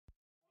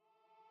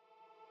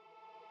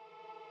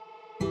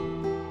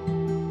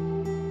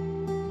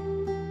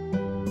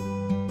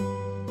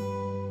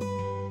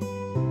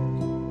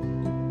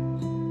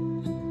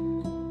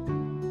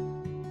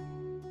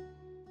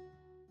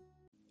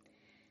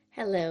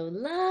Hello,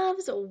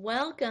 loves.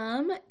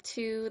 Welcome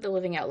to the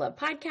Living Out Love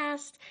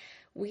podcast.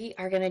 We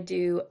are going to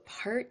do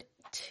part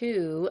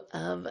two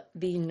of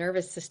the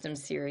nervous system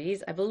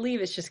series. I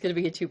believe it's just going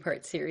to be a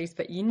two-part series,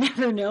 but you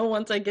never know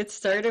once I get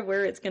started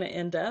where it's going to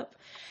end up.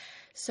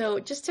 So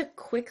just to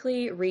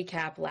quickly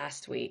recap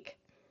last week,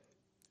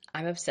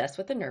 I'm obsessed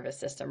with the nervous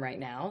system right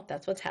now.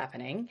 That's what's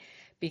happening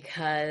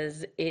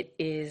because it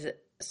is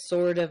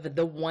sort of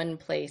the one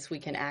place we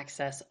can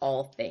access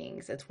all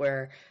things. It's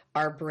where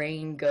our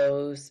brain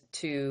goes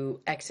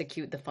to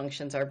execute the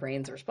functions our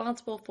brain's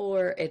responsible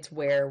for. It's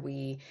where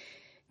we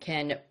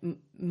can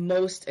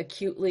most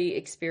acutely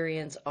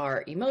experience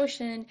our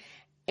emotion,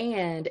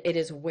 and it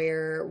is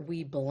where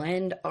we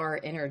blend our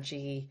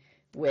energy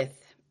with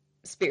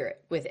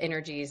spirit, with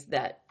energies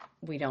that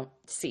we don't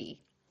see.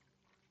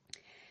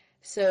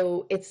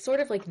 So it's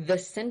sort of like the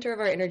center of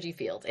our energy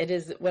field. It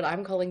is what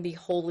I'm calling the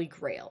Holy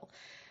Grail.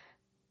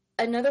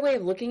 Another way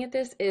of looking at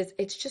this is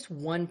it's just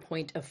one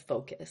point of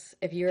focus.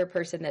 If you're a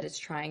person that is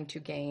trying to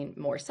gain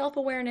more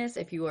self-awareness,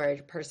 if you are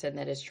a person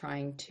that is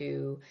trying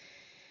to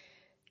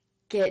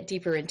get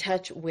deeper in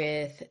touch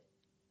with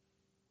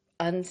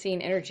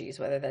unseen energies,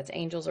 whether that's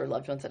angels or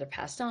loved ones that have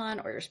passed on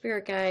or your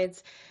spirit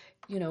guides,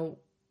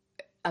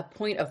 a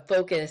point of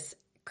focus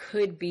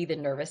could be the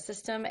nervous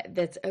system.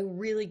 That's a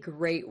really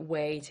great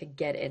way to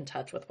get in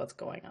touch with what's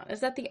going on.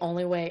 Is that the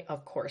only way?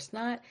 Of course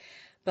not.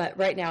 But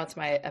right now it's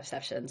my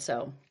obsession.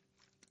 So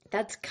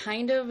that's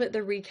kind of the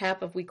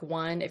recap of week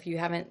one. If you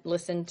haven't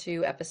listened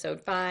to episode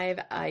 5,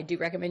 I do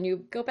recommend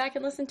you go back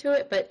and listen to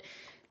it, but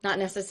not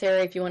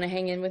necessary. If you want to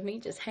hang in with me,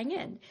 just hang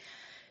in.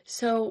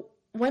 So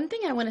one thing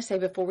I want to say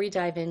before we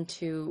dive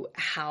into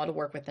how to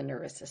work with the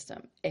nervous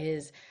system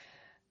is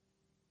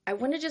I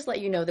want to just let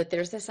you know that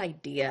there's this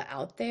idea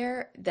out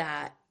there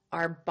that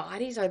our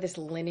bodies are this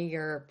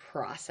linear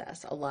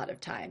process a lot of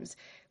times.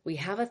 We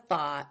have a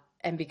thought,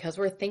 and because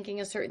we're thinking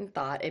a certain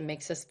thought, it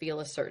makes us feel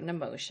a certain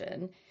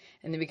emotion.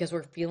 And then because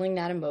we're feeling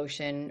that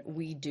emotion,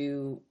 we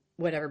do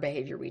whatever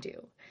behavior we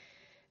do.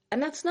 And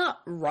that's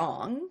not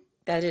wrong.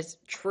 That is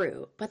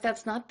true. But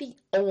that's not the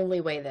only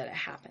way that it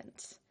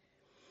happens.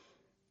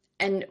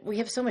 And we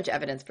have so much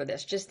evidence for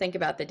this. Just think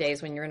about the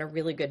days when you're in a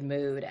really good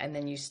mood and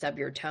then you stub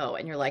your toe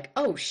and you're like,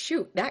 oh,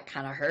 shoot, that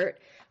kind of hurt.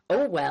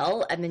 Oh,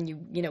 well. And then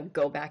you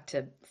go back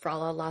to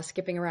fra-la-la,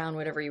 skipping around,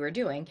 whatever you were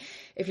doing.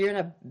 If you're in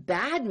a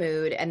bad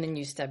mood and then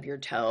you stub your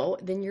toe,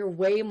 then you're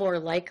way more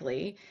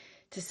likely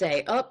to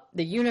say, oh,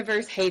 the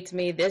universe hates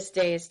me. This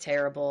day is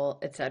terrible,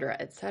 etc.,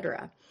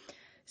 etc.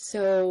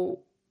 So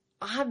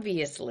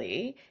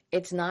obviously,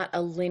 it's not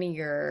a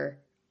linear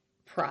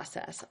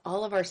process.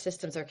 All of our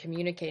systems are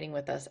communicating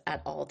with us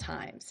at all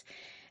times.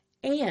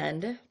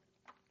 And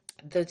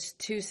those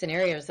two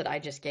scenarios that I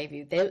just gave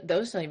you,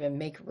 those don't even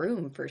make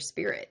room for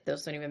spirit.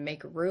 Those don't even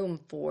make room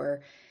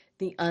for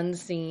the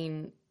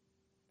unseen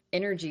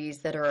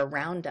energies that are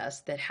around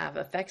us that have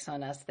effects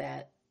on us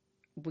that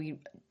we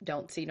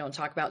don't see, don't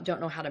talk about,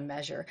 don't know how to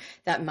measure.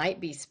 That might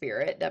be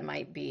spirit, that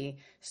might be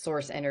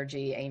source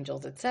energy,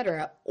 angels,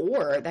 etc.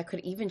 Or that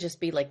could even just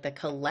be like the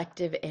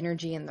collective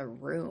energy in the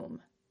room.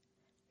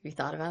 Have you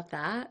thought about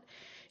that?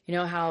 You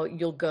know how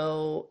you'll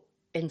go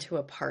into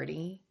a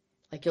party,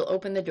 like you'll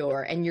open the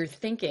door and you're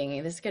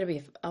thinking, this is going to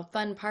be a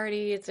fun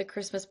party. It's a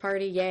Christmas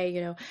party.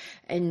 Yay,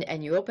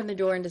 and you open the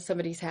door into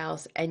somebody's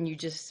house and you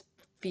just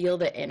feel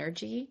the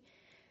energy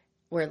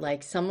where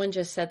like someone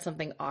just said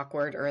something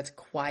awkward or it's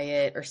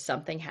quiet or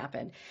something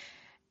happened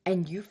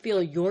and you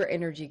feel your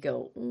energy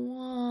go,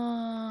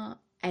 wah,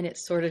 and it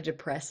sort of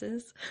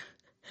depresses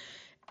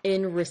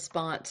in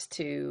response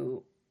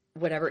to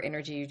whatever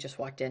energy you just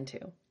walked into.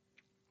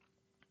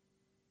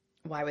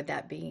 Why would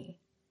that be?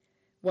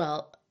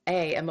 Well,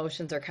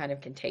 emotions are kind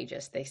of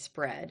contagious. They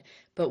spread.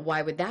 But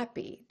why would that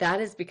be? That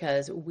is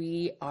because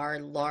we are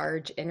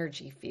large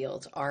energy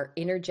fields. Our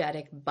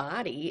energetic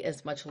body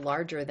is much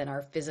larger than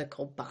our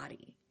physical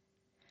body.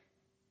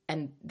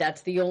 And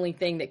that's the only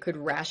thing that could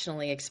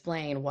rationally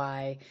explain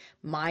why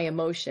my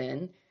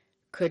emotion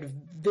could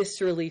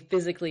viscerally,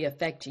 physically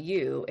affect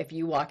you if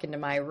you walk into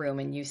my room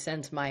and you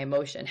sense my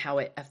emotion, how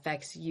it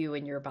affects you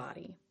and your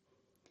body.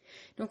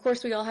 And of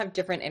course, we all have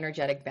different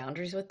energetic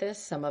boundaries with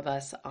this. Some of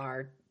us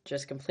are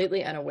just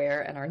completely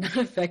unaware and are not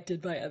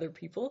affected by other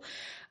people.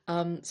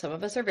 Some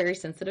of us are very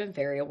sensitive and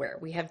very aware.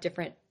 We have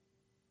different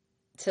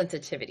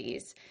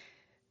sensitivities,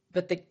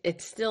 but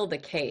it's still the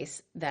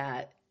case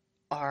that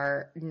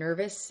our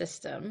nervous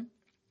system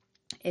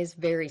is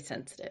very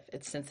sensitive.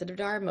 It's sensitive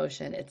to our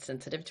emotion, it's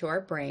sensitive to our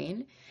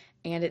brain,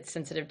 and it's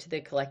sensitive to the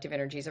collective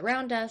energies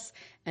around us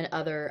and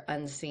other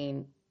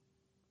unseen,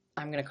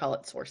 I'm going to call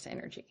it source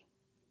energy.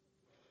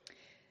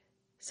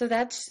 So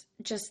that's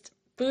just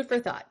food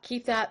for thought.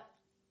 Keep that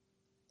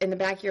in the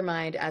back of your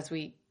mind as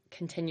we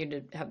continue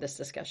to have this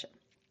discussion.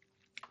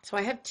 So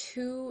I have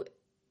two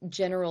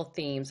general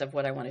themes of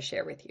what I want to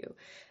share with you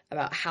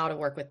about how to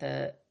work with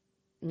the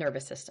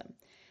nervous system.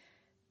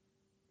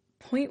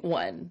 Point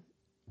one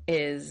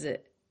is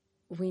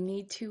we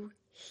need to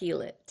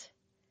heal it.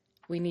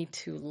 We need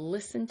to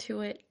listen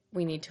to it.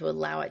 We need to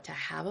allow it to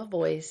have a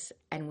voice,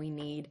 and we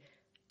need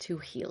to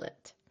heal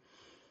it.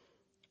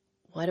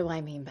 What do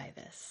I mean by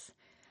this?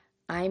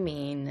 I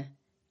mean,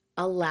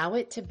 allow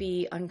it to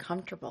be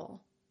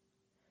uncomfortable.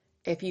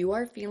 If you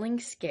are feeling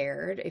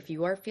scared, if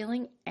you are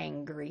feeling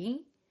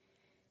angry,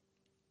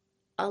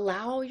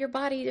 allow your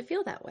body to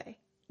feel that way.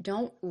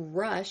 Don't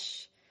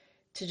rush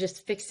to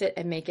just fix it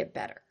and make it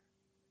better.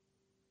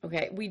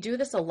 Okay, we do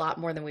this a lot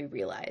more than we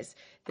realize.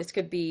 This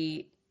could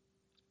be,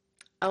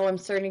 oh, I'm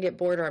starting to get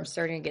bored or I'm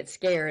starting to get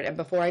scared. And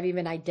before I've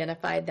even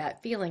identified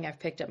that feeling, I've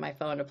picked up my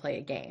phone to play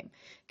a game.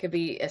 It could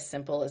be as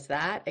simple as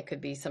that. It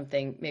could be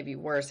something maybe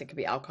worse. It could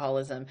be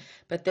alcoholism.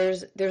 But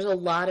there's a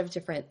lot of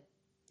different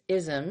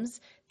isms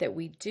that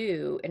we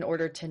do in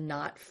order to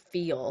not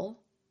feel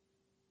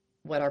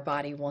what our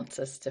body wants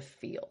us to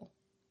feel.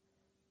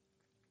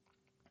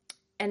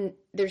 And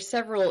there's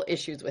several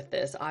issues with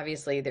this.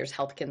 Obviously, there's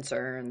health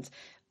concerns.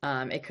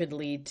 It could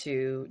lead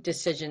to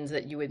decisions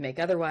that you would make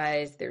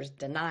otherwise. There's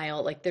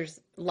denial. Like, there's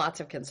lots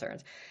of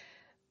concerns.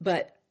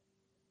 But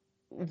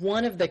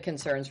one of the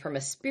concerns from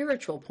a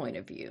spiritual point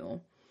of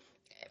view,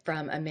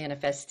 from a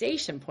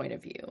manifestation point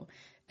of view,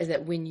 is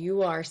that when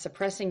you are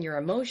suppressing your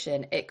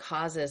emotion, it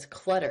causes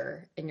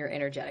clutter in your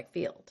energetic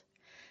field.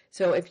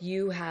 So if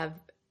you have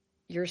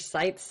your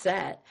sights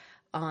set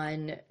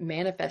on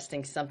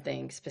manifesting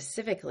something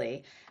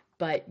specifically,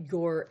 but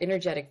your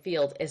energetic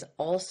field is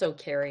also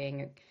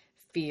carrying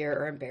fear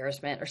or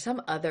embarrassment or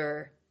some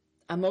other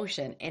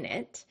emotion in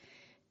it,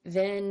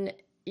 then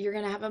you're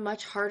going to have a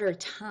much harder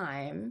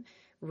time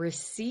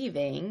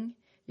receiving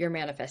your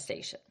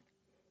manifestation,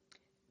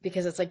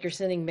 because it's like you're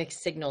sending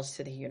mixed signals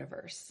to the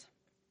universe.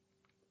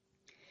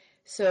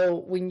 So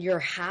when you're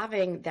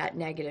having that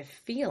negative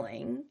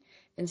feeling,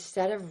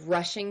 instead of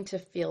rushing to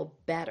feel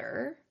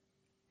better,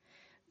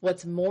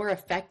 what's more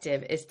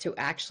effective is to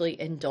actually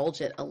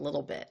indulge it a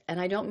little bit. And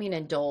I don't mean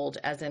indulge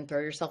as in throw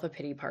yourself a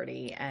pity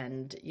party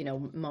and,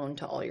 moan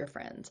to all your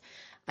friends.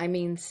 I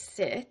mean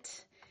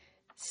sit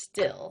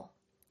still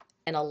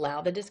and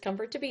allow the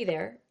discomfort to be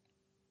there.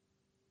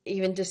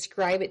 Even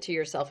describe it to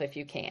yourself if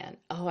you can.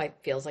 Oh, it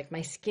feels like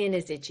my skin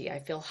is itchy. I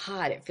feel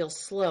hot. It feels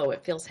slow.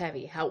 It feels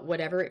heavy.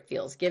 Whatever it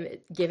feels, give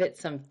it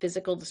some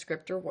physical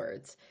descriptor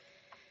words.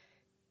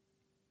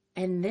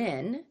 And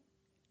then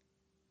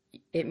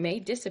it may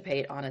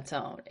dissipate on its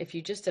own. If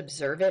you just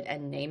observe it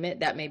and name it,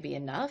 that may be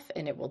enough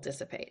and it will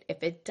dissipate.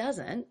 If it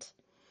doesn't,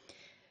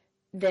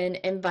 then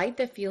invite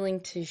the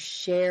feeling to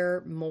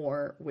share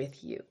more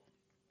with you.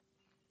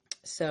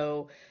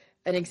 So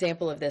an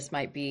example of this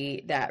might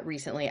be that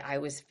recently I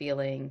was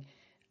feeling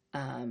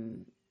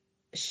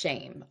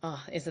shame.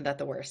 Oh, isn't that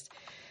the worst?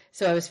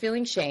 So I was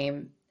feeling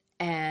shame,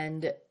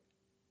 and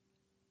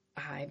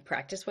I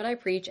practiced what I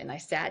preach, and I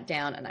sat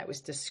down and I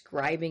was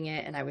describing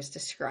it, and I was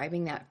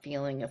describing that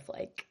feeling of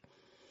like,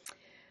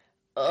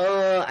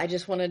 oh, I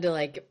just wanted to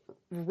like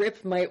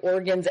rip my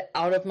organs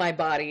out of my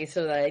body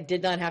so that I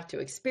did not have to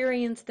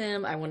experience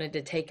them. I wanted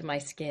to take my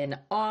skin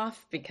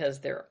off because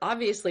there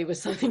obviously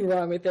was something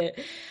wrong with it.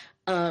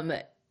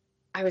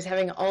 I was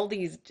having all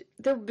these,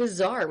 they're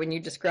bizarre when you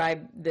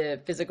describe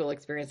the physical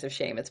experience of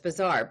shame. It's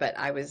bizarre, but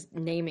I was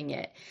naming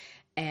it.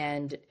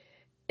 And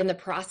in the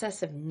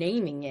process of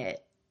naming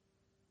it,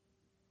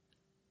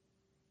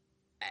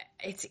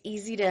 it's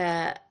easy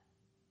to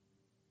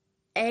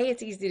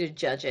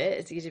judge it.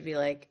 It's easy to be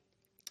like,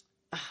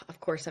 oh, of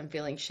course I'm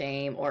feeling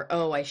shame, or,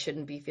 oh, I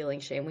shouldn't be feeling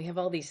shame. We have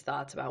all these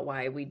thoughts about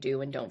why we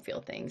do and don't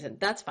feel things, and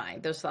that's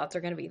fine. Those thoughts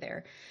are going to be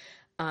there.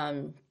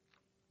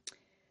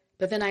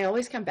 But then I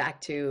always come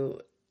back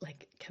to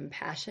like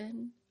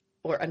compassion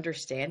or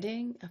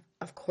understanding.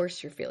 Of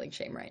course you're feeling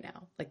shame right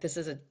now. Like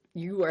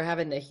you are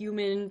having the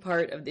human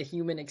part of the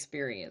human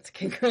experience.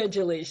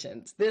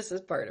 Congratulations. This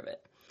is part of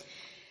it.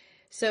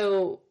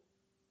 So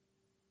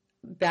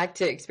back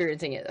to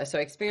experiencing it. So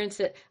I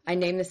experienced it. I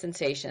named the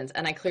sensations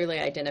and I clearly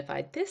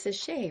identified, this is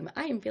shame.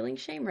 I am feeling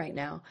shame right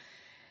now.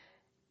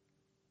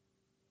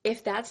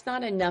 If that's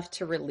not enough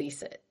to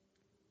release it,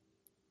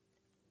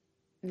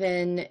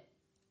 then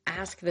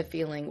ask the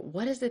feeling,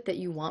 what is it that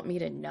you want me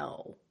to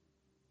know?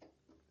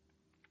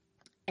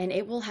 And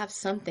it will have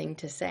something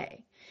to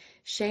say.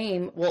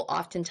 Shame will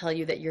often tell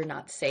you that you're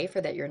not safe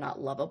or that you're not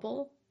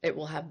lovable. It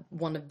will have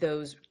one of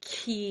those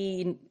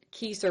key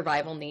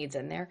survival needs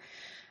in there.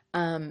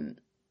 And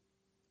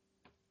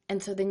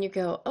so then you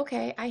go,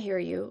 okay, I hear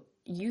you.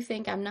 You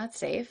think I'm not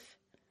safe.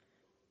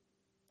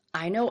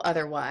 I know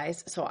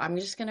otherwise. So I'm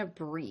just going to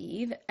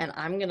breathe and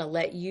I'm going to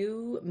let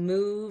you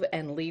move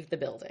and leave the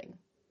building.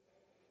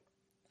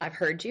 I've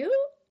heard you,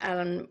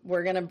 and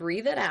we're going to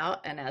breathe it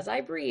out. And as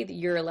I breathe,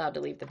 you're allowed to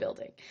leave the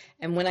building.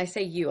 And when I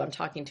say you, I'm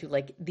talking to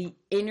like the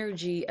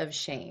energy of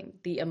shame,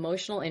 the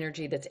emotional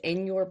energy that's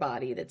in your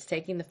body that's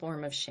taking the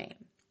form of shame.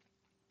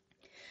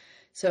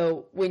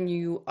 So when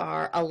you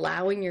are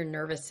allowing your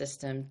nervous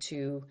system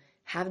to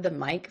have the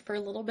mic for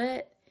a little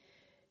bit,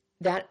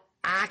 that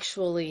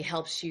actually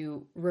helps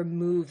you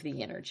remove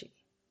the energy.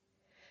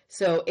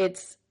 So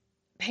it's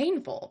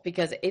painful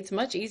because it's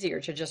much easier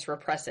to just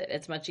repress it.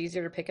 It's much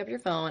easier to pick up your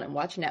phone and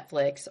watch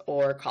Netflix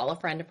or call a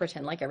friend and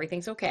pretend like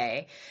everything's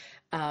okay.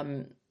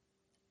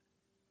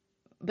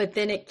 but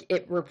then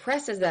it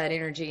represses that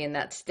energy and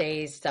that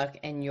stays stuck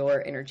in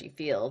your energy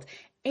field.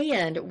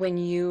 And when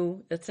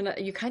you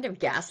kind of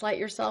gaslight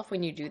yourself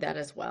when you do that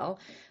as well.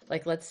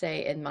 Like, let's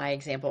say in my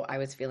example, I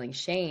was feeling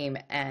shame,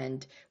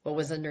 and what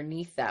was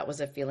underneath that was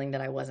a feeling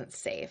that I wasn't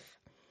safe.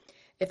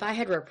 If I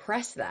had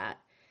repressed that,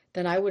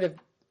 then I would have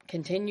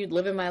continued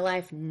living my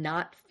life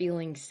not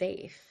feeling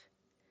safe.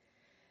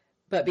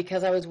 But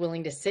because I was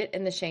willing to sit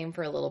in the shame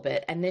for a little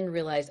bit and then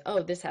realize,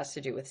 oh, this has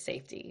to do with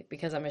safety.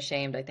 Because I'm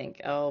ashamed, I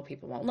think, oh,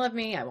 people won't love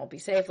me, I won't be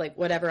safe, like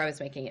whatever I was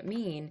making it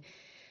mean,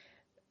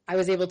 I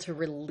was able to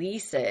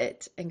release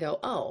it and go,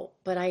 oh,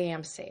 but I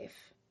am safe.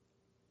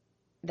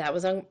 That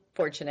was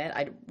unfortunate.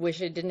 I wish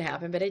it didn't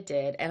happen, but it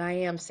did. And I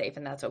am safe,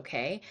 and that's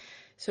okay.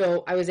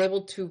 So I was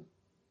able to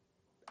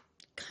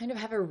kind of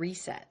have a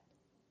reset.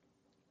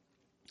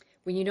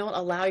 When you don't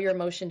allow your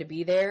emotion to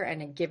be there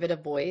and give it a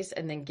voice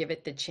and then give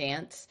it the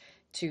chance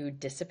to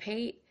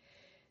dissipate,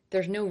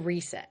 there's no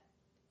reset.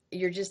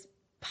 You're just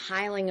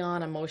piling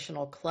on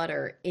emotional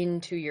clutter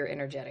into your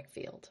energetic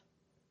field.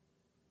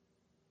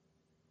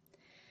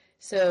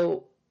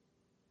 So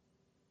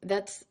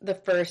that's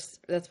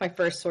my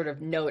first sort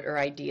of note or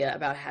idea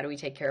about how do we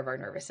take care of our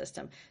nervous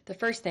system. The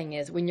first thing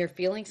is, when you're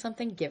feeling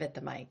something, give it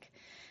the mic.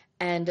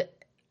 And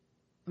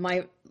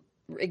my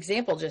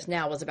example just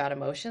now was about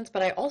emotions,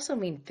 but I also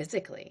mean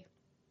physically.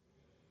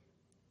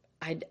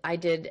 I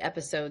did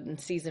episode in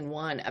season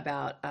 1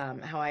 about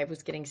how I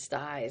was getting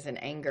styes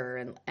and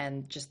anger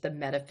and just the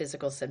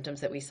metaphysical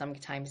symptoms that we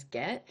sometimes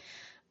get.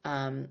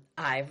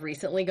 I've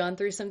recently gone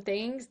through some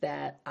things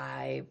that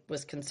I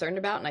was concerned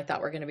about and I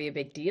thought were going to be a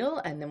big deal.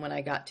 And then when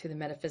I got to the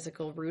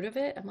metaphysical root of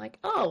it, I'm like,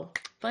 oh,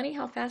 funny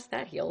how fast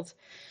that healed.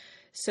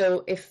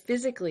 So if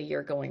physically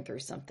you're going through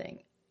something,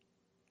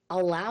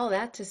 allow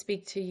that to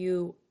speak to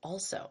you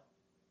also.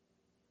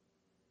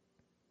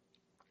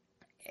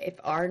 If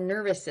our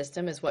nervous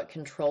system is what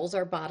controls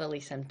our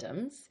bodily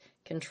symptoms,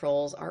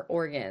 controls our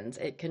organs,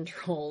 it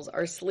controls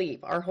our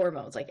sleep, our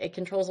hormones, like it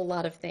controls a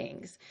lot of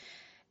things.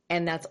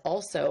 And that's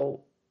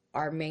also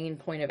our main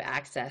point of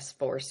access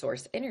for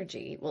source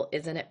energy. Well,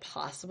 isn't it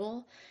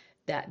possible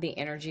that the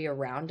energy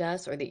around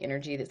us, or the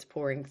energy that's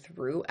pouring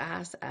through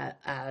us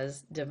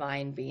as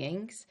divine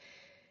beings,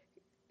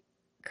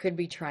 could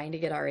be trying to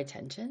get our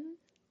attention?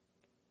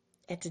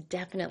 It's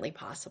definitely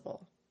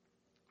possible.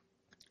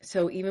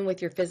 So even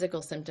with your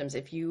physical symptoms,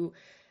 if you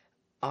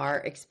are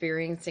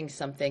experiencing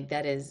something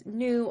that is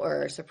new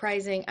or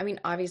surprising, I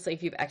mean, obviously,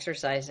 if you've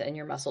exercised and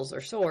your muscles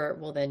are sore,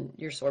 well, then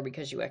you're sore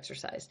because you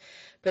exercised.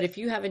 But if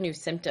you have a new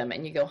symptom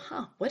and you go,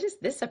 what is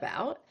this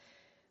about?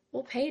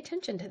 Well, pay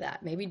attention to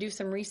that. Maybe do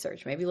some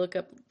research. Maybe look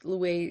up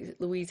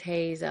Louise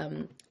Hay's, I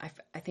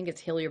think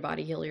it's Heal Your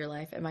Body, Heal Your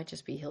Life. It might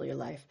just be Heal Your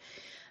Life.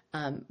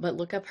 But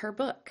look up her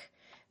book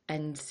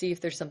and see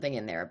if there's something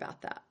in there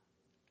about that.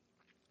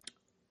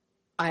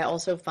 I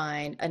also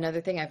find, another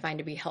thing I find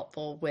to be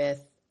helpful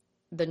with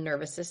the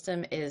nervous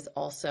system is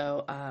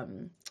also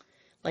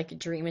like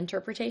dream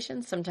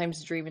interpretation.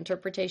 Sometimes dream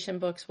interpretation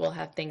books will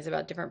have things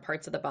about different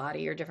parts of the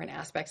body or different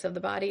aspects of the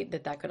body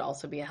that could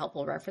also be a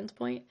helpful reference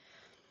point.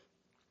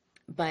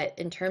 But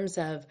in terms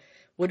of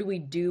what do we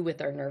do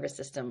with our nervous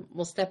system?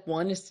 Well, step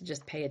 1 is to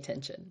just pay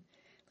attention.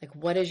 Like,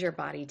 what is your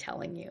body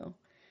telling you?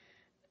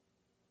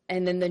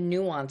 And then the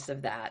nuance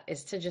of that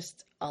is to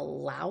just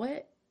allow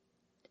it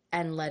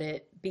and let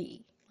it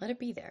be. Let it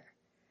be there.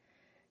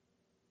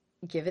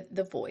 Give it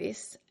the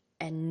voice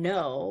and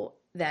know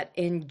that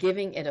in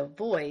giving it a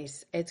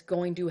voice, it's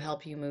going to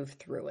help you move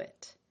through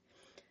it.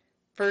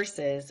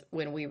 Versus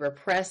when we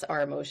repress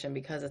our emotion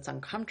because it's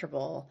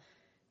uncomfortable,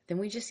 then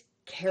we just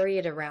carry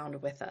it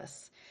around with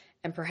us.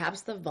 And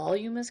perhaps the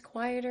volume is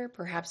quieter,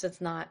 perhaps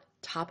it's not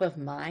top of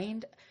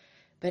mind,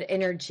 but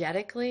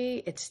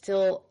energetically, it's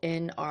still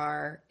in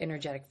our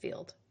energetic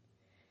field.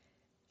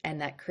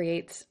 And that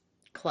creates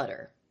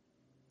clutter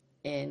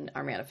in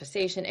our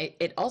manifestation.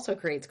 It also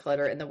creates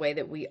clutter in the way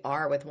that we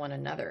are with one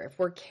another. If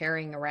we're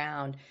carrying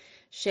around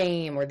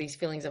shame or these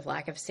feelings of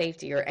lack of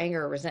safety or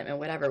anger or resentment,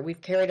 whatever,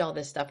 we've carried all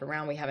this stuff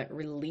around, we haven't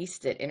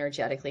released it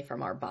energetically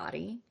from our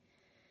body.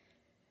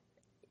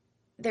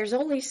 There's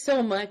only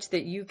so much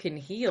that you can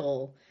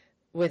heal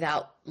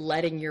without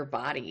letting your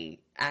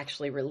body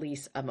actually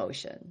release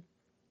emotion.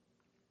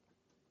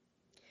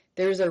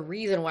 There's a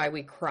reason why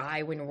we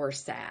cry when we're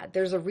sad.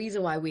 There's a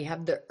reason why we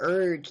have the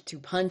urge to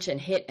punch and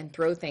hit and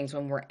throw things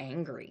when we're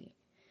angry.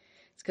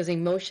 It's because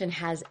emotion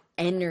has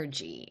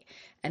energy,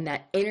 and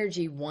that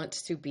energy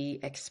wants to be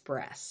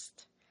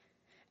expressed.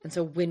 And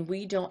so when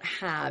we don't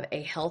have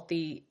a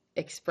healthy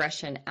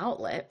expression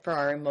outlet for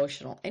our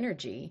emotional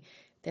energy,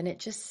 then it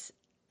just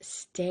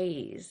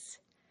stays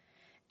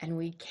and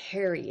we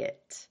carry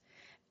it.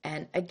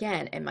 And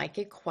again, it might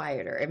get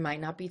quieter. It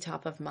might not be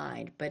top of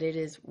mind, but it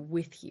is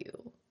with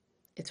you.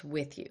 It's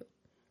with you.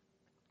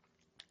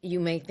 You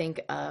may think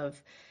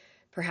of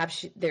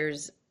perhaps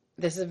this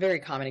is a very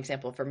common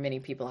example for many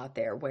people out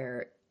there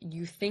where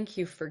you think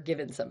you've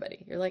forgiven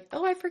somebody. You're like,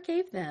 oh, I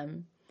forgave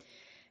them.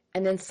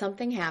 And then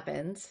something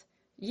happens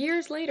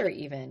years later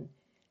even,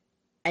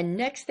 And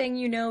next thing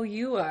you know,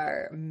 you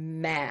are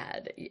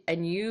mad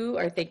and you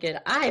are thinking,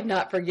 I have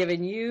not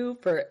forgiven you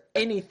for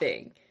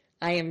anything.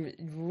 I am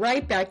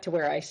right back to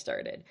where I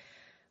started.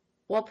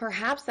 Well,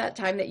 perhaps that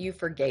time that you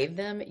forgave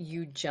them,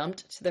 you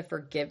jumped to the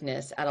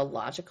forgiveness at a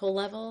logical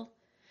level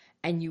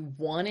and you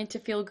wanted to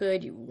feel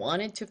good, you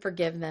wanted to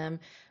forgive them,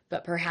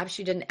 but perhaps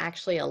you didn't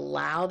actually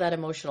allow that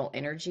emotional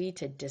energy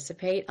to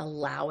dissipate,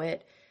 allow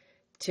it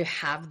to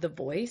have the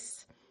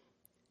voice,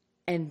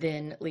 and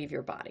then leave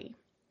your body.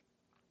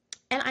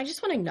 And I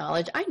just want to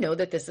acknowledge, I know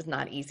that this is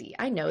not easy.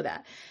 I know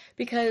that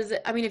because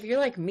I mean, if you're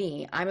like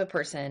me, I'm a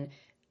person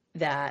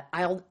that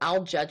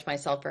I'll judge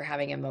myself for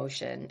having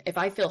emotion. If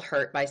I feel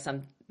hurt by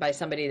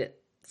somebody that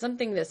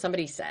something that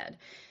somebody said,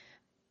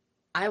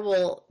 I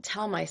will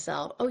tell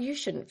myself, "Oh, you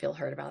shouldn't feel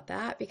hurt about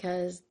that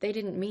because they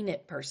didn't mean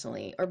it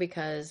personally or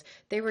because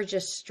they were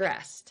just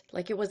stressed.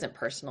 Like it wasn't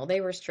personal.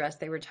 They were stressed,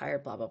 they were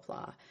tired, blah blah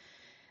blah."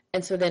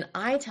 And so then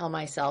I tell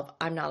myself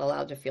I'm not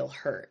allowed to feel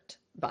hurt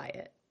by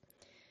it.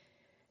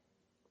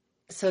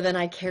 So then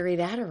I carry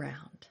that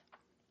around.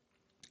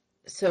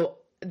 So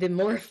the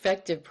more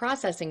effective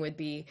processing would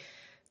be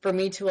for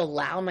me to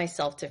allow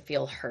myself to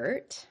feel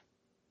hurt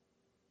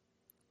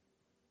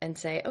and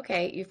say,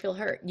 okay, you feel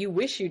hurt. You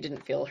wish you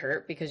didn't feel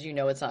hurt because you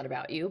know it's not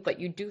about you, but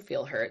you do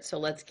feel hurt. So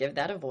let's give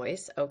that a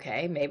voice.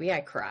 Okay, maybe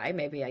I cry,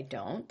 maybe I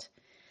don't.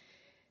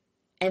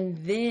 And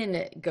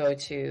then go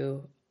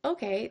to,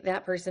 okay,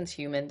 that person's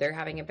human. They're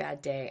having a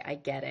bad day. I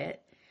get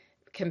it.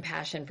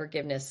 Compassion,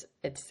 forgiveness,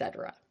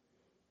 etc.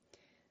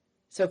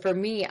 So for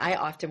me, I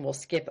often will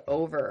skip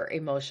over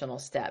emotional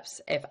steps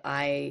if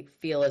I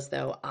feel as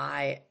though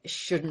I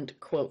shouldn't,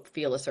 quote,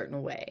 feel a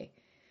certain way.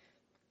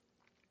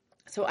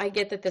 So I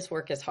get that this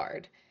work is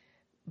hard,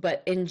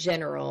 but in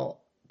general,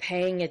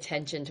 paying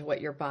attention to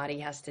what your body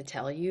has to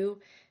tell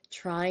you,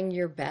 trying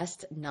your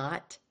best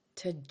not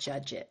to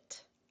judge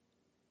it.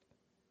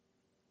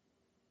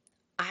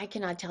 I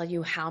cannot tell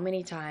you how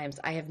many times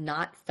I have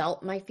not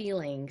felt my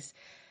feelings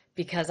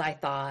because I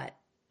thought,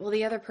 well,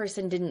 the other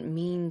person didn't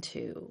mean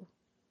to.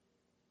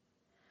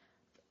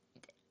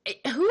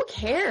 Who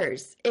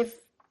cares if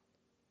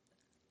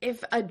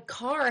a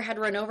car had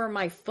run over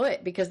my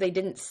foot because they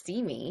didn't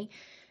see me?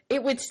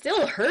 It would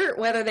still hurt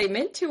whether they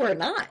meant to or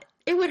not.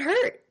 It would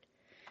hurt.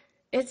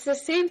 It's the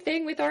same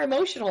thing with our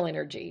emotional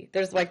energy.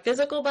 There's my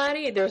physical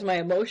body, there's my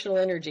emotional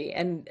energy,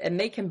 and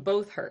they can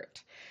both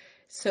hurt.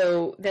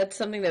 So that's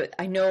something that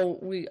I know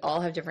we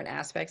all have different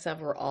aspects of,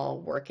 we're all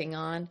working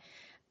on.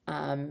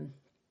 In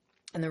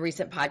the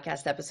recent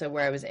podcast episode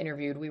where I was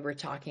interviewed, we were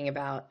talking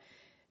about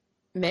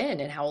men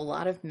and how a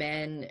lot of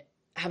men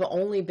have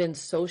only been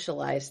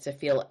socialized to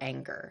feel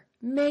anger,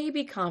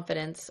 maybe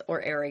confidence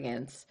or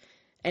arrogance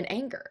and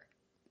anger.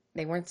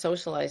 They weren't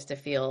socialized to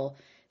feel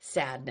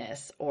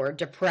sadness or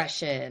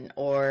depression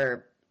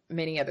or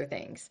many other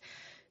things.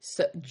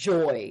 So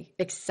joy,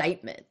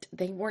 excitement,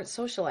 they weren't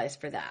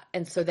socialized for that.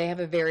 And so they have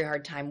a very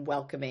hard time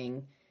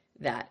welcoming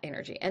that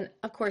energy. And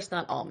of course,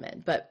 not all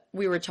men, but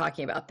we were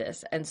talking about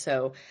this. And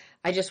so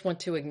I just want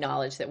to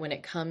acknowledge that when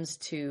it comes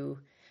to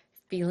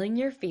feeling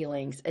your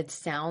feelings, it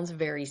sounds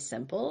very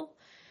simple,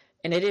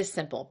 and it is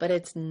simple, but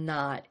it's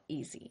not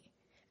easy.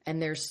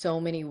 And there's so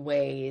many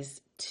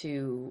ways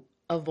to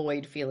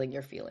avoid feeling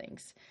your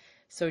feelings.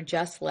 So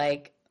just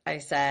like I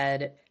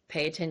said,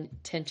 pay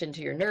attention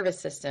to your nervous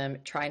system,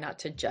 try not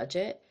to judge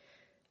it.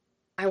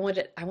 I want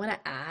to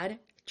add,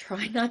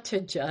 try not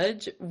to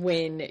judge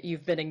when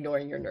you've been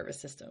ignoring your nervous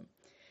system.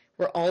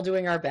 We're all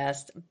doing our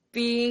best.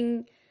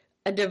 Being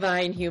a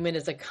divine human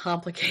is a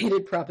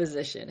complicated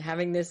proposition.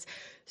 Having this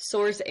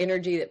source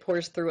energy that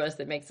pours through us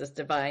that makes us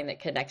divine, that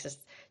connects us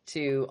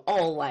to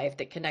all life,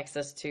 that connects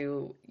us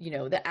to,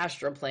 the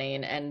astral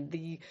plane and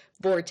the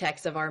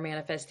vortex of our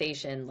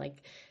manifestation.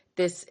 Like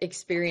this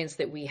experience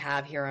that we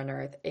have here on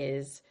earth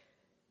is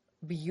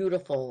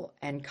beautiful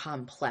and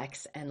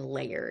complex and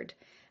layered,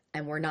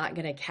 and we're not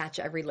going to catch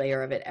every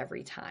layer of it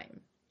every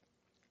time.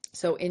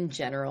 So in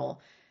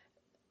general,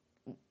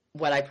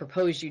 what I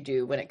propose you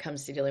do when it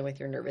comes to dealing with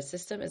your nervous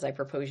system is I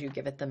propose you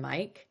give it the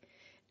mic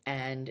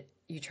and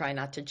you try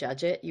not to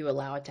judge it. You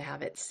allow it to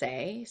have its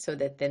say so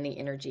that then the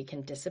energy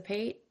can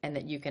dissipate and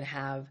that you can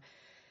have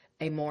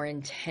a more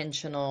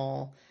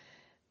intentional,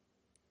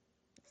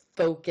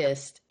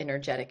 focused,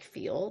 energetic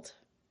field.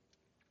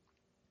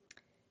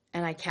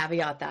 And I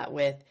caveat that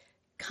with,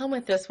 come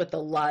with this with a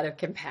lot of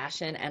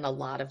compassion and a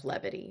lot of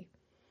levity.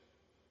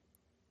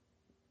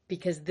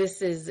 Because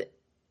this is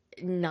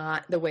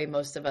not the way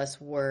most of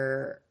us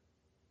were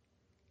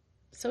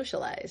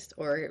socialized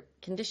or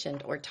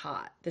conditioned or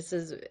taught. This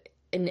is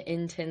an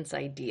intense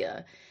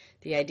idea,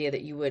 the idea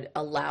that you would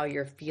allow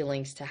your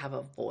feelings to have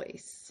a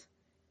voice.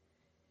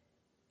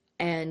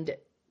 And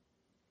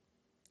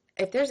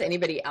if there's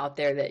anybody out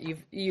there that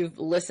you've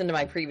listened to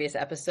my previous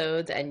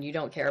episodes and you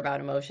don't care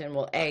about emotion,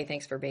 well, A,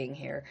 thanks for being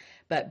here.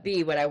 But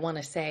B, what I want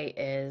to say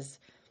is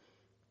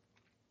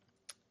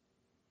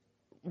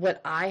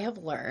what I have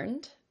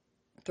learned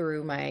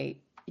through my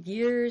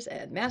years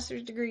and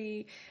master's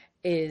degree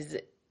is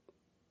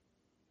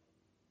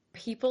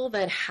people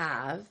that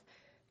have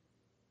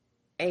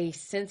a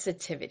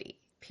sensitivity,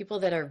 people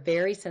that are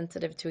very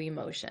sensitive to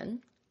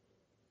emotion,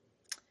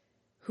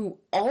 who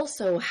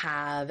also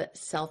have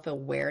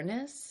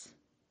self-awareness,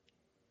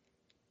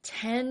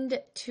 tend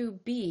to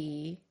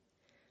be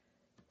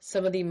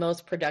some of the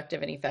most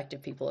productive and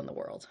effective people in the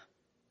world.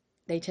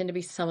 They tend to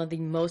be some of the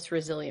most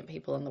resilient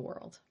people in the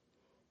world.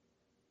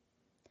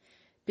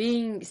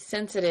 Being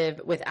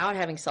sensitive without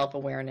having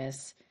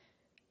self-awareness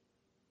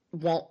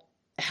won't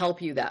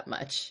help you that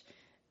much.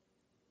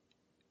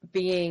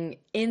 Being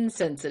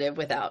insensitive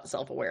without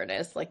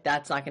self-awareness, like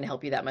that's not going to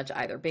help you that much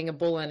either. Being a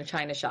bull in a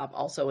china shop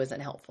also isn't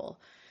helpful.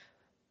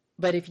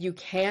 But if you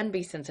can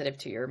be sensitive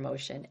to your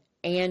emotion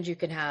and you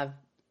can have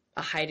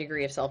a high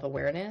degree of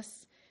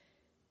self-awareness,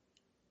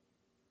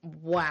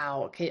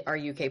 wow, are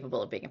you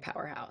capable of being a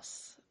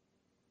powerhouse?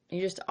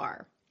 You just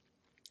are.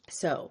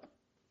 So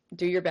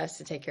do your best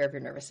to take care of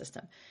your nervous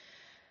system.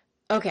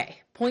 Okay,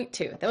 point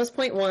 2. That was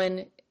point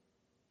 1.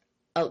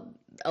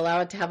 Allow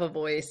it to have a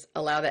voice,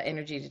 allow that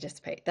energy to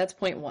dissipate. That's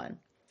point 1.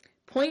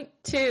 Point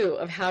 2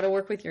 of how to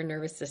work with your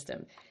nervous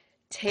system.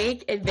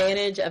 Take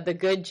advantage of the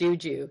good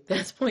juju.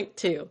 That's point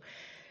 2.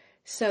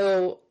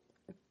 So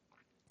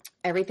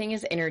everything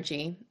is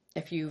energy.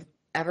 If you've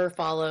ever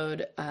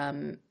followed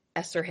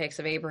Esther Hicks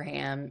of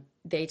Abraham,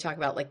 they talk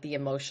about like the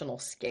emotional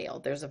scale.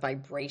 There's a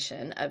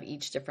vibration of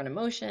each different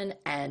emotion,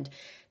 and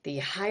the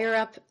higher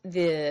up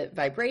the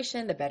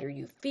vibration, the better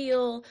you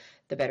feel.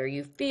 The better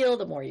you feel,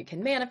 the more you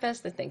can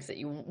manifest the things that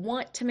you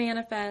want to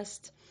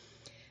manifest.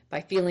 By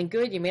feeling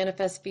good, you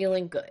manifest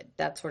feeling good.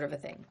 That sort of a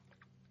thing.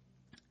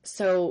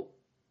 So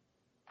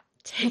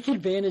take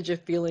advantage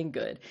of feeling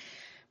good.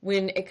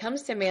 When it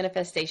comes to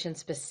manifestation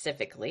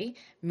specifically,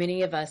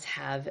 many of us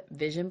have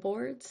vision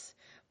boards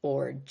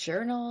or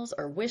journals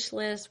or wish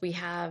lists. We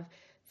have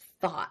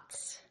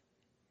thoughts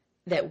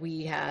that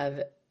we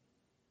have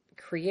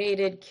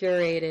created,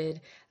 curated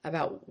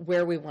about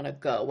where we want to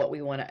go, what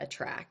we want to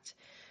attract.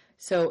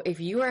 So if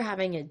you are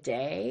having a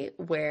day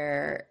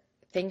where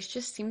things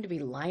just seem to be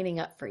lining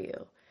up for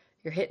you,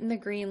 you're hitting the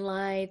green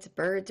lights,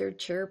 birds are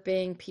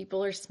chirping,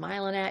 people are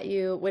smiling at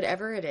you,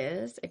 whatever it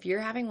is, if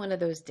you're having one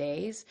of those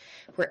days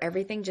where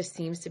everything just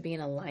seems to be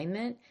in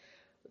alignment,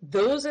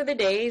 those are the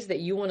days that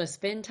you want to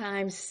spend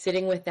time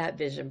sitting with that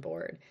vision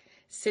board,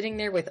 sitting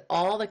there with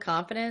all the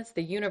confidence.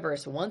 The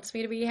universe wants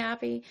me to be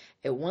happy.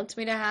 It wants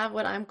me to have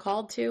what I'm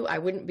called to. I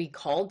wouldn't be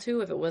called to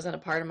if it wasn't a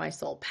part of my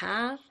soul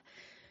path.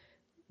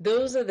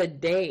 Those are the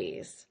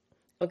days.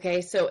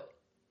 Okay, so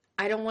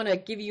I don't want to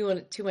give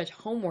you too much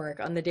homework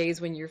on the days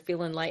when you're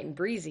feeling light and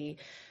breezy,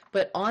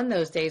 but on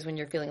those days when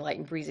you're feeling light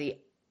and breezy,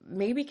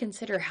 maybe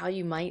consider how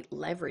you might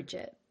leverage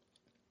it.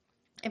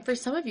 And for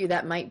some of you,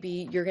 that might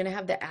be you're going to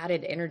have the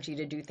added energy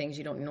to do things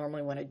you don't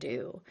normally want to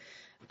do.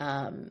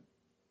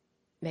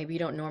 Maybe you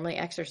don't normally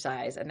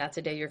exercise, and that's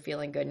a day you're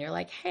feeling good, and you're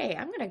like, hey,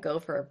 I'm going to go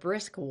for a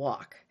brisk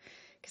walk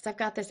because I've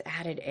got this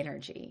added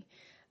energy.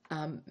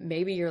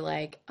 Maybe you're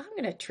like, I'm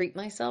going to treat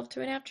myself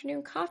to an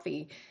afternoon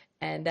coffee,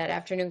 and that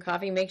afternoon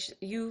coffee makes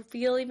you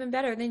feel even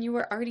better than you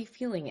were already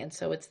feeling. And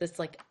so it's this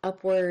like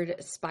upward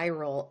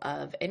spiral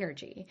of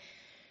energy.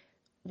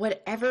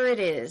 Whatever it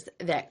is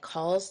that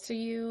calls to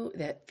you,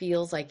 that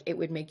feels like it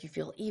would make you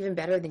feel even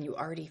better than you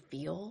already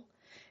feel,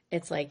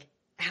 it's like,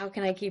 how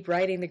can I keep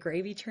riding the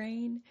gravy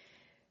train?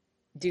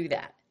 Do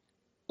that.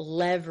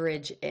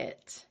 Leverage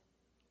it.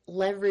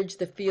 Leverage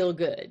the feel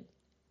good.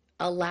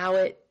 Allow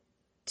it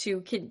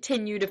to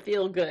continue to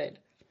feel good.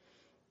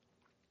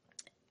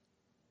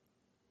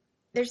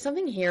 There's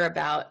something here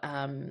about,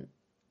 I'm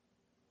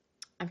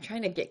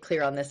trying to get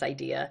clear on this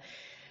idea.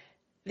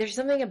 There's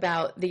something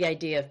about the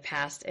idea of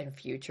past and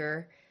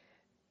future.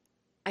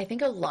 I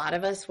think a lot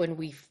of us, when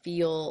we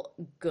feel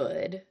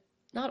good,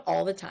 not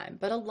all the time,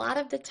 but a lot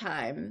of the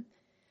time,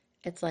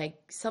 it's like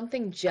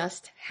something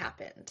just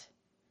happened,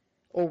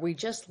 or we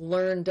just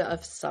learned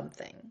of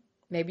something.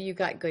 Maybe you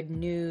got good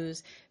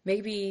news.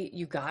 Maybe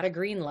you got a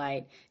green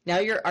light. Now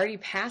you're already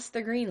past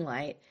the green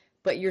light,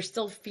 but you're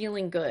still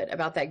feeling good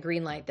about that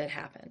green light that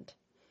happened.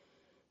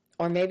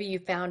 Or maybe you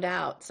found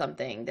out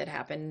something that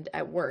happened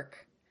at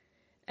work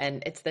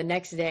and it's the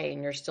next day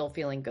and you're still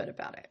feeling good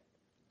about it.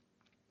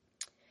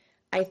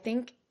 I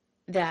think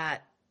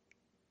that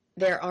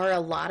there are a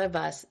lot of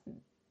us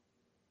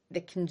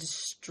that can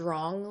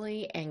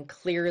strongly and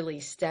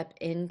clearly step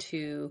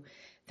into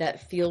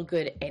that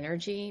feel-good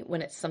energy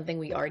when it's something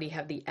we already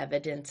have the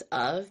evidence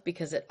of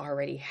because it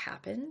already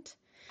happened.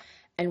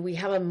 And we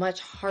have a much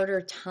harder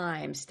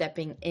time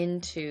stepping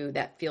into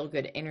that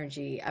feel-good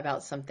energy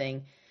about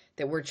something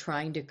that we're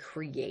trying to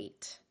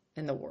create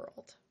in the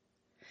world.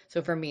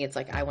 So for me, it's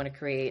like, I want to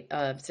create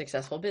a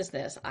successful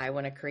business. I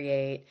want to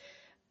create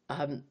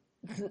a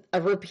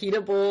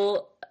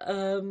repeatable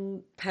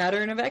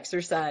pattern of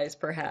exercise,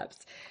 perhaps.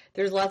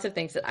 There's lots of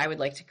things that I would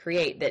like to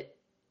create that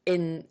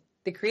in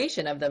the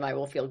creation of them, I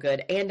will feel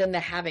good, and in the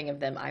having of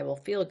them, I will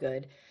feel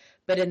good.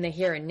 But in the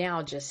here and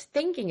now, just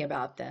thinking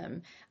about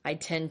them, I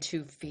tend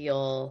to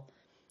feel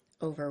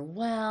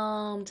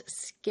overwhelmed,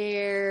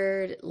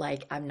 scared,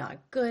 like I'm not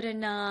good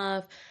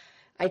enough.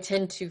 I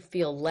tend to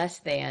feel less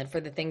than for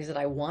the things that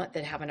I want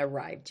that haven't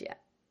arrived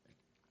yet.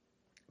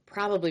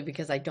 probably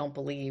because I don't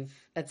believe,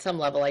 at some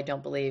level, I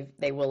don't believe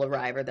they will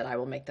arrive or that I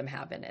will make them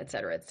happen, et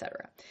cetera, et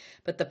cetera.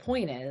 But the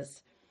point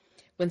is,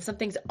 when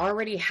something's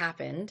already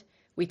happened,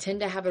 we tend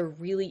to have a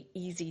really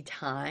easy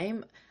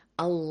time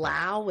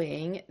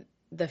allowing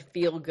the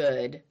feel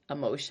good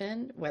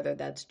emotion, whether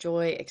that's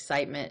joy,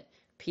 excitement,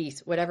 peace,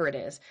 whatever it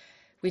is.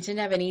 We tend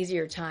to have an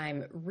easier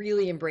time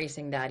really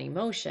embracing that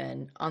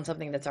emotion on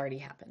something that's already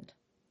happened.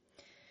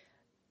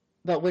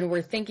 But when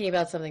we're thinking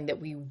about something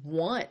that we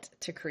want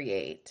to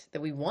create,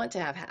 that we want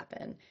to have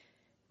happen,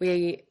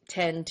 we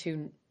tend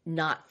to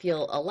not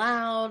feel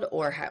allowed,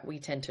 or we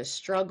tend to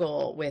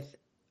struggle with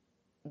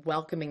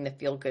welcoming the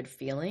feel good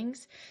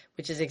feelings,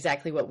 which is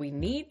exactly what we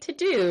need to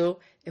do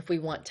if we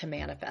want to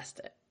manifest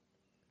it.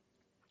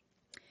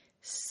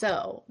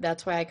 So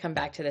that's why I come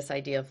back to this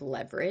idea of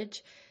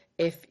leverage.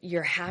 If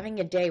you're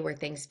having a day where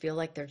things feel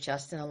like they're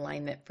just in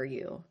alignment for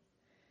you,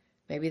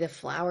 maybe the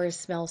flowers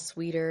smell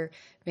sweeter,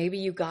 maybe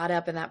you got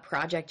up and that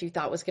project you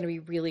thought was going to be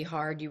really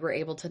hard, you were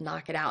able to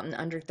knock it out in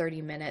under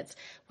 30 minutes,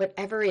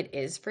 whatever it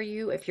is for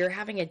you, if you're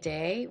having a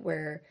day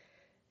where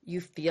you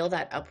feel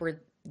that upward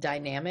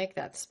dynamic,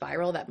 that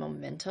spiral, that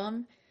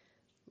momentum,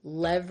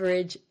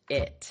 leverage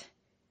it.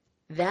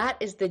 That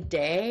is the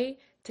day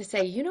to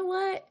say, you know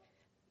what?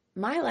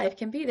 My life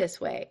can be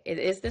this way. It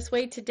is this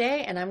way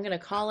today, and I'm going to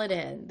call it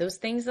in. Those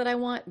things that I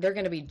want, they're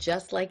going to be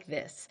just like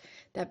this.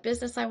 That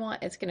business I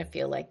want, it's going to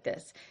feel like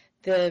this.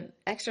 The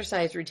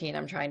exercise routine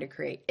I'm trying to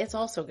create, it's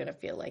also going to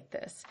feel like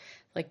this.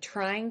 Like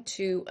trying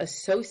to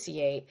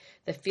associate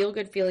the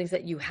feel-good feelings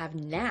that you have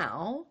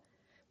now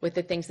with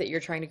the things that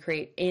you're trying to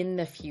create in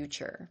the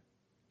future.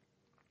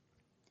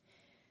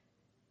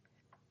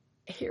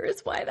 Here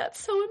is why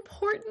that's so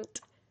important.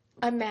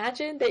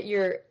 Imagine that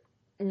your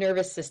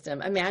nervous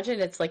system, imagine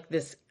it's like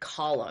this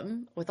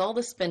column with all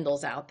the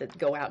spindles out that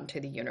go out into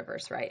the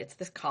universe, right? It's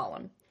this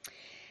column.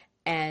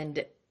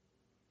 And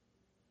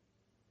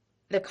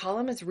the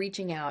column is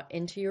reaching out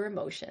into your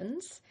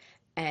emotions,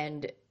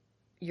 and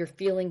you're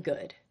feeling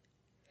good.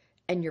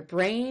 And your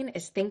brain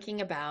is thinking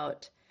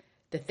about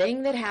the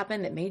thing that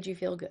happened that made you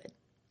feel good.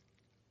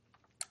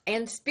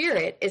 And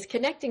spirit is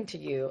connecting to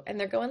you, and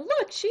they're going,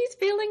 look, she's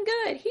feeling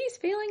good. He's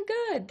feeling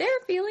good. They're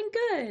feeling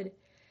good.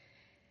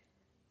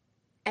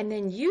 And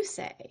then you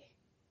say,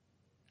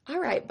 all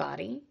right,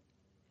 body,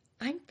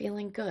 I'm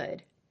feeling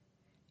good.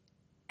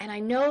 And I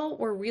know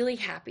we're really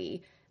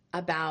happy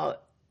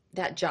about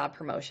that job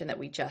promotion that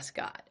we just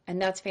got.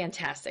 And that's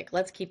fantastic.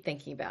 Let's keep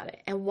thinking about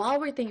it. And while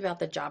we're thinking about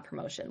the job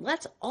promotion,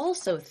 let's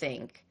also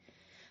think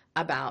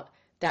about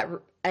that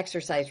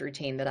exercise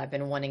routine that I've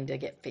been wanting to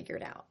get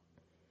figured out.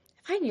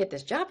 If I can get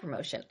this job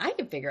promotion, I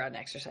can figure out an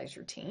exercise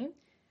routine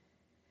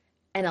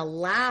and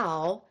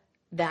allow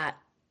that,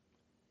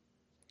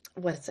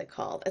 what's it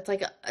called? It's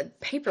like a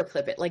paper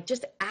clip it, like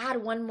just add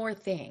one more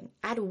thing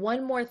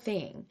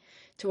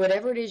to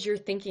whatever it is you're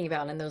thinking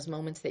about in those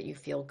moments that you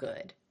feel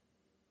good.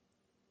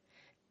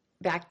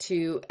 Back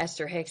to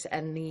Esther Hicks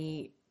and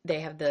they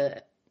have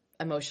the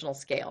emotional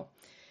scale.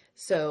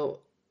 So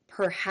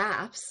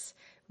perhaps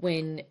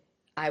when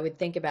I would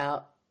think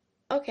about,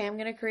 okay, I'm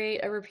going to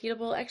create a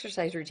repeatable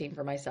exercise routine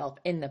for myself.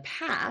 In the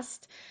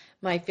past,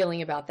 my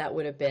feeling about that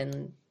would have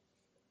been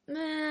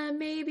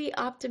maybe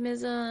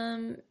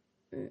optimism,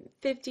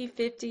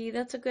 50-50,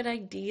 that's a good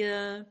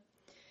idea.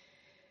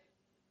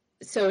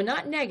 So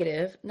not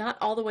negative, not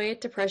all the way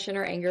at depression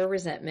or anger or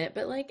resentment,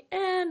 but like,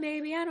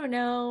 maybe, I don't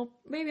know,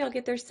 maybe I'll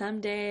get there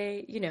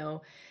someday. You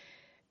know,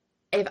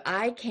 if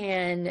I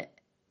can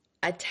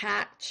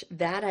attach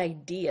that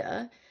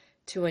idea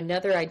to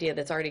another idea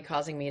that's already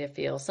causing me to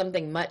feel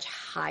something much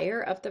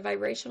higher up the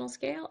vibrational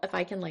scale, if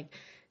I can like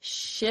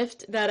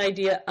shift that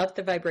idea up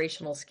the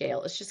vibrational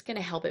scale, it's just going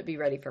to help it be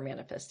ready for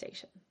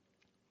manifestation.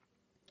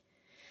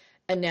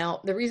 And now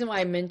the reason why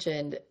I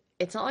mentioned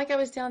it's not like I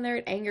was down there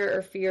at anger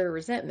or fear or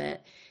resentment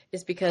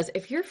is because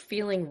if you're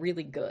feeling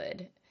really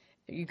good,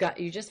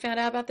 you just found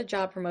out about the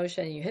job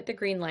promotion, you hit the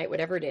green light,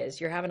 whatever it is,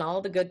 you're having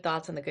all the good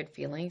thoughts and the good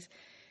feelings.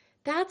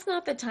 That's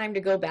not the time to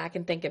go back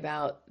and think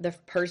about the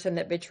person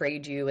that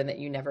betrayed you and that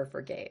you never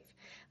forgave.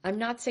 I'm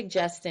not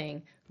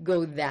suggesting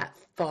go that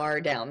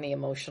far down the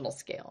emotional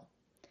scale.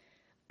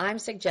 I'm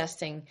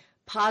suggesting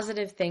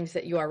positive things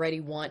that you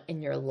already want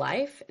in your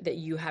life that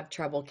you have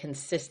trouble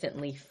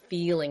consistently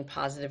feeling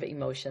positive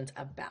emotions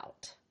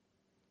about.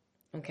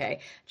 Okay?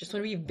 Just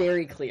want to be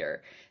very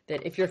clear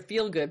that if you're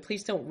feel good,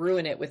 please don't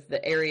ruin it with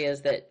the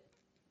areas that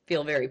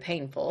feel very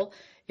painful.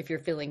 If you're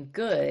feeling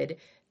good,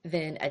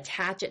 then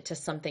attach it to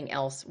something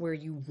else where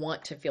you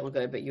want to feel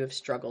good, but you have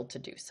struggled to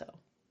do so.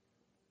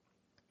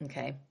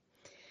 Okay?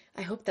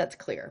 I hope that's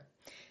clear.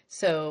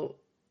 So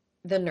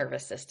the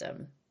nervous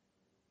system,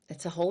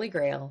 it's a holy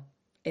grail.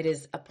 It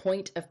is a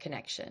point of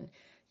connection.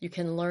 You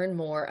can learn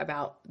more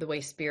about the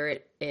way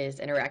spirit is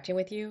interacting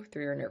with you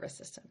through your nervous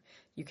system.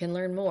 You can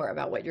learn more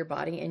about what your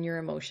body and your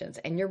emotions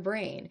and your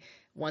brain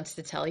wants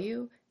to tell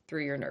you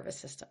through your nervous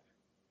system.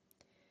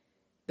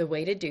 The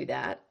way to do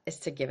that is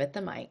to give it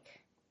the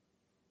mic,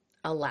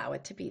 allow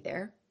it to be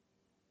there,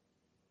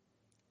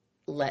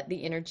 let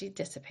the energy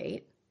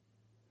dissipate,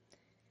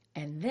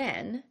 and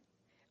then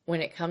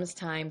when it comes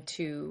time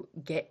to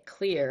get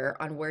clear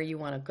on where you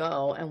want to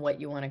go and what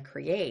you want to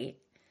create,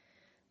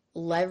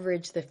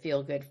 leverage the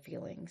feel good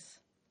feelings.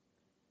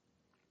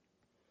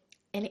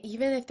 And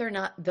even if they're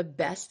not the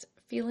best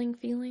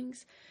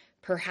feelings,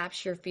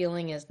 perhaps your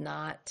feeling is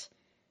not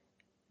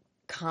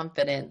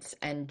confidence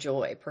and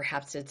joy.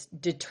 Perhaps it's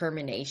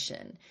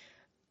determination,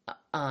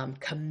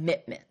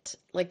 commitment.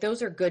 Like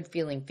those are good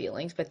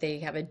feelings, but they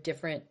have a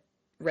different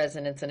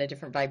resonance and a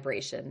different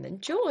vibration than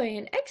joy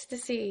and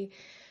ecstasy.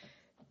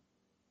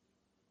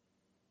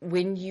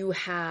 When you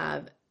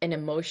have an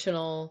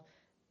emotional,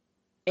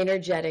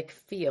 energetic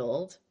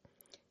field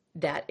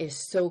that is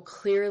so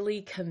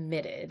clearly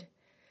committed,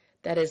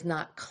 that is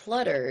not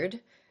cluttered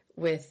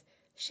with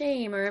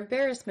shame or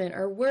embarrassment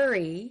or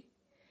worry,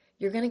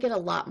 you're going to get a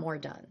lot more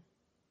done.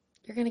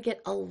 You're going to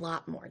get a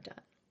lot more done.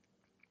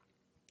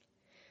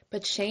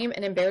 But shame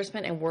and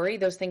embarrassment and worry,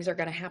 those things are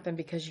going to happen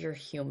because you're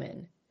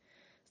human.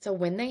 So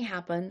when they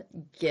happen,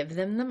 give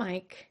them the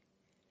mic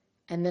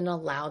and then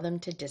allow them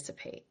to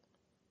dissipate.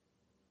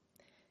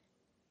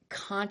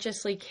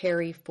 Consciously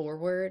carry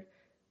forward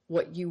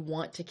what you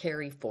want to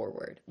carry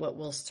forward, what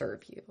will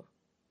serve you.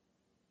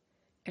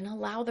 And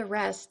allow the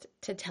rest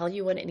to tell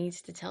you what it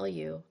needs to tell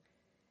you,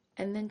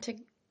 and then to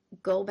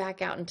go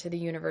back out into the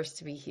universe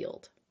to be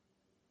healed.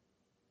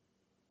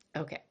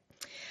 Okay.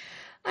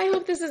 I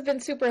hope this has been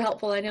super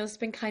helpful. I know it's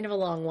been kind of a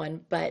long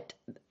one, but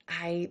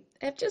I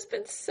have just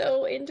been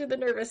so into the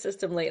nervous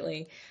system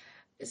lately.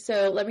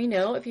 So let me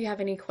know if you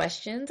have any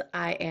questions.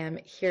 I am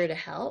here to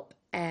help,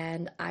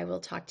 and I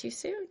will talk to you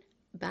soon.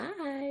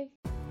 Bye.